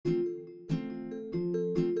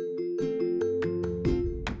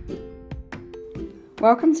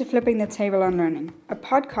Welcome to Flipping the Table on Learning, a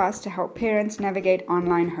podcast to help parents navigate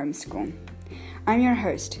online homeschool. I'm your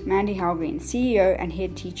host, Mandy Halgreen, CEO and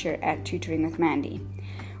head teacher at Tutoring with Mandy.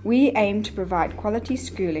 We aim to provide quality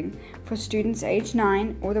schooling for students aged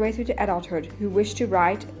 9 all the way through to adulthood who wish to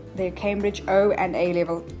write their Cambridge O and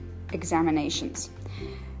A-level examinations.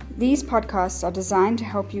 These podcasts are designed to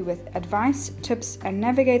help you with advice, tips, and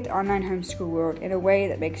navigate the online homeschool world in a way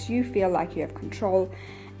that makes you feel like you have control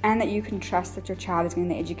and that you can trust that your child is getting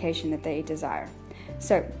the education that they desire.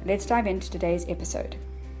 So, let's dive into today's episode.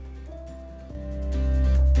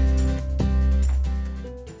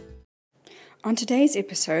 On today's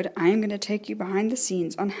episode, I am going to take you behind the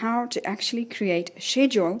scenes on how to actually create a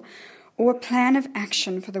schedule or a plan of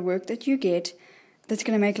action for the work that you get that's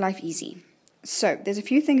going to make life easy. So, there's a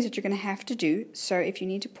few things that you're going to have to do. So, if you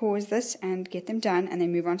need to pause this and get them done and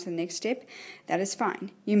then move on to the next step, that is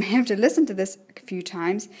fine. You may have to listen to this a few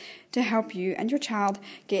times to help you and your child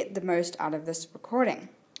get the most out of this recording.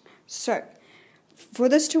 So, for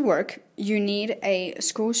this to work, you need a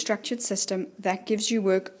school structured system that gives you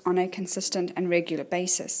work on a consistent and regular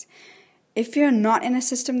basis. If you're not in a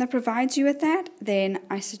system that provides you with that, then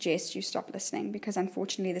I suggest you stop listening because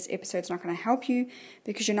unfortunately this episode's not going to help you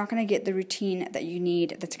because you're not going to get the routine that you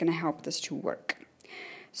need that's going to help this to work.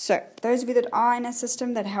 So those of you that are in a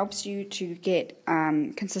system that helps you to get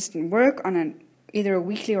consistent work on either a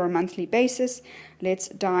weekly or a monthly basis, let's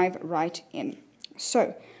dive right in.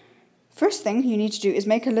 So first thing you need to do is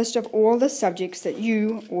make a list of all the subjects that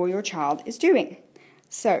you or your child is doing.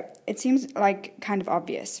 So, it seems like kind of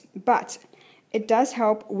obvious, but it does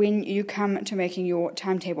help when you come to making your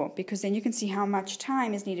timetable because then you can see how much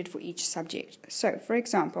time is needed for each subject. So, for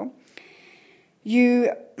example,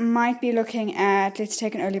 you might be looking at, let's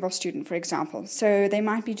take an early level student, for example. So, they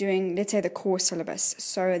might be doing, let's say, the core syllabus.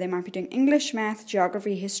 So, they might be doing English, math,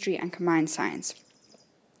 geography, history, and combined science.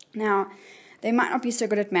 Now, they might not be so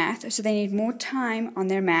good at math, so they need more time on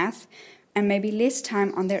their math and maybe less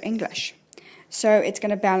time on their English. So it's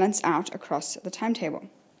going to balance out across the timetable.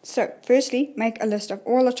 So firstly, make a list of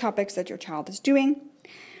all the topics that your child is doing.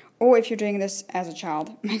 Or if you're doing this as a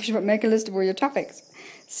child, make a list of all your topics.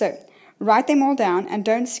 So write them all down and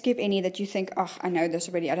don't skip any that you think, oh, I know this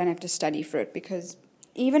already, I don't have to study for it. Because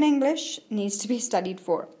even English needs to be studied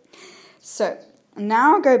for. So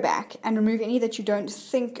now go back and remove any that you don't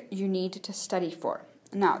think you need to study for.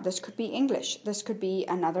 Now, this could be English. This could be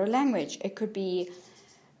another language. It could be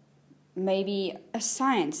maybe a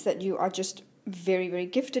science that you are just very, very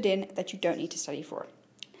gifted in that you don't need to study for.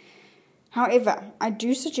 However, I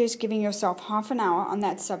do suggest giving yourself half an hour on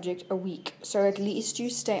that subject a week, so at least you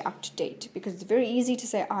stay up to date, because it's very easy to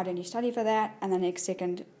say, oh, I don't need to study for that, and the next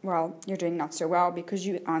second, well, you're doing not so well because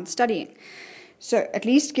you aren't studying. So at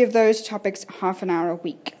least give those topics half an hour a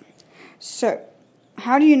week. So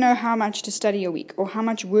how do you know how much to study a week or how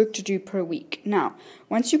much work to do per week? Now,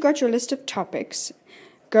 once you've got your list of topics,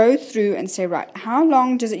 go through and say, right, how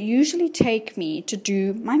long does it usually take me to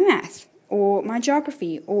do my math or my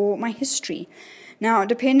geography or my history? Now,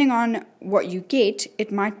 depending on what you get, it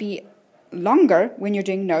might be longer when you're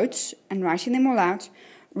doing notes and writing them all out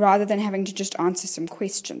rather than having to just answer some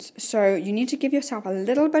questions. So you need to give yourself a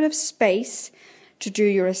little bit of space to do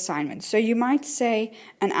your assignments. So you might say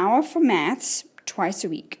an hour for maths twice a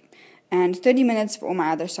week and 30 minutes for all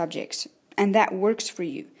my other subjects, and that works for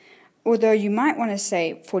you. Although you might want to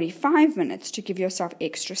say 45 minutes to give yourself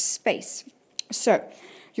extra space. So,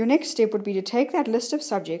 your next step would be to take that list of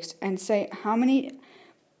subjects and say how many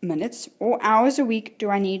minutes or hours a week do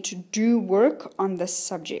I need to do work on this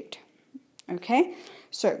subject. Okay?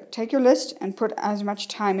 So, take your list and put as much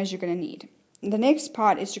time as you're going to need. The next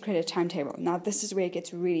part is to create a timetable. Now, this is where it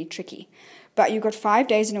gets really tricky. But you've got 5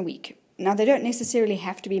 days in a week. Now, they don't necessarily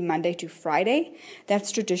have to be Monday to Friday.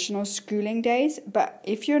 That's traditional schooling days. But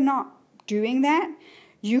if you're not doing that,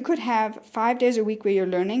 you could have 5 days a week where you're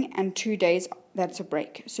learning and 2 days that's a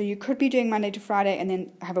break. So you could be doing Monday to Friday and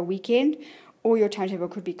then have a weekend, or your timetable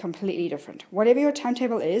could be completely different. Whatever your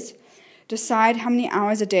timetable is, decide how many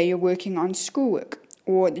hours a day you're working on schoolwork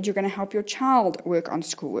or that you're going to help your child work on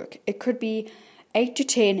schoolwork. It could be 8 to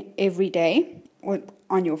 10 every day or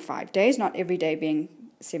on your 5 days, not every day being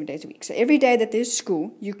 7 days a week. So every day that there's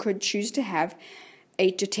school, you could choose to have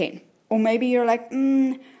 8 to 10. Or maybe you're like,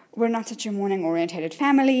 we're not such a morning-orientated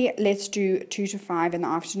family. Let's do 2 to 5 in the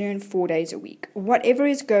afternoon, 4 days a week. Whatever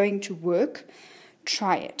is going to work,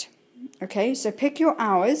 try it. Okay, so pick your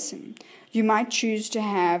hours. You might choose to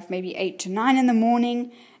have maybe 8 to 9 in the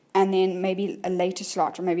morning and then maybe a later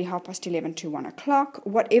slot or maybe 11:30 to 1 o'clock,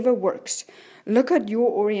 whatever works. Look at your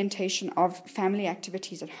orientation of family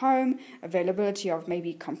activities at home, availability of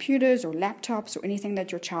maybe computers or laptops or anything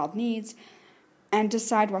that your child needs, and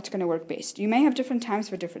decide what's going to work best. You may have different times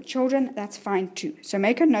for different children. That's fine too. So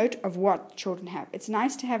make a note of what children have. It's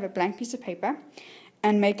nice to have a blank piece of paper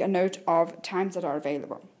and make a note of times that are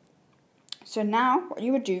available. So now what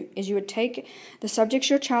you would do is you would take the subjects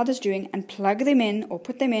your child is doing and plug them in or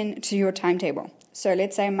put them in to your timetable. So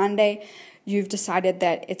let's say Monday, you've decided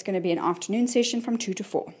that it's going to be an afternoon session from 2 to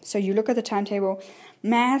 4. So you look at the timetable.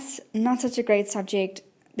 Maths, not such a great subject.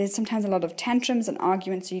 There's sometimes a lot of tantrums and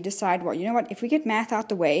arguments. So you decide, well, you know what, if we get math out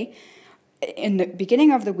the way in the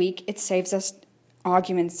beginning of the week, it saves us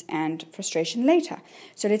arguments and frustration later.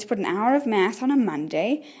 So let's put an hour of math on a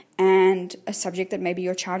Monday and a subject that maybe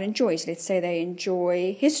your child enjoys. Let's say they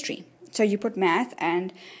enjoy history. So you put math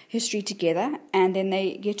and history together, and then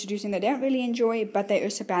they get to do something they don't really enjoy, but they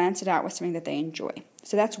also balance it out with something that they enjoy.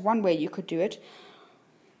 So that's one way you could do it.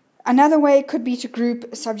 Another way could be to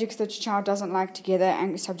group subjects that your child doesn't like together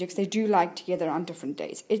and subjects they do like together on different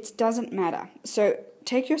days. It doesn't matter. So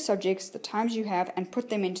take your subjects, the times you have, and put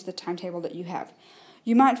them into the timetable that you have.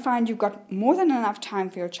 You might find you've got more than enough time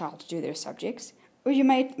for your child to do their subjects, or you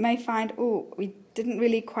may find, oh, we didn't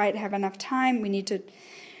really quite have enough time, we need to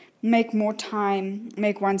make more time,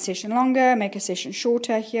 make one session longer, make a session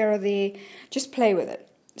shorter here or there, just play with it.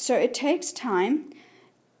 So it takes time.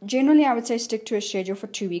 Generally, I would say stick to a schedule for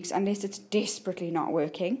 2 weeks unless it's desperately not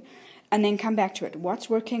working, and then come back to it. What's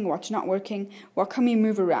working, what's not working, what can we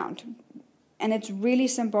move around? And it's really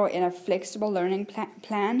simple in a flexible learning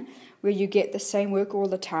plan where you get the same work all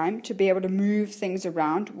the time to be able to move things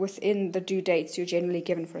around within the due dates you're generally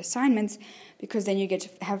given for assignments, because then you get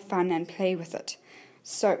to have fun and play with it.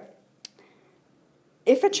 So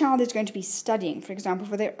if a child is going to be studying, for example,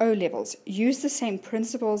 for their O-levels, use the same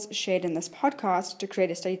principles shared in this podcast to create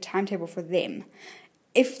a study timetable for them.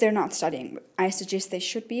 If they're not studying, I suggest they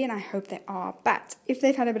should be, and I hope they are. But if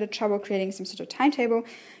they've had a bit of trouble creating some sort of timetable,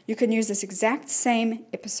 you can use this exact same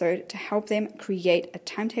episode to help them create a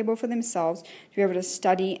timetable for themselves to be able to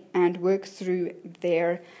study and work through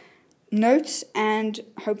their notes and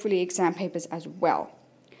hopefully exam papers as well.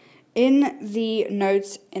 In the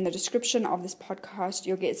notes in the description of this podcast,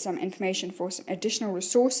 you'll get some information for some additional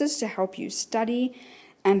resources to help you study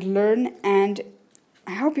and learn and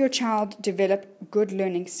help your child develop good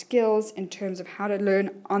learning skills in terms of how to learn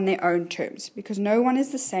on their own terms, because no one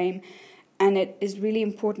is the same, and it is really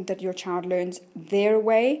important that your child learns their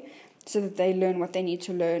way so that they learn what they need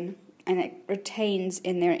to learn and it retains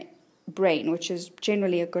in their brain, which is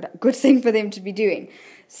generally a good thing for them to be doing.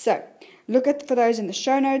 So look for those in the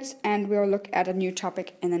show notes, and we'll look at a new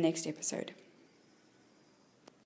topic in the next episode.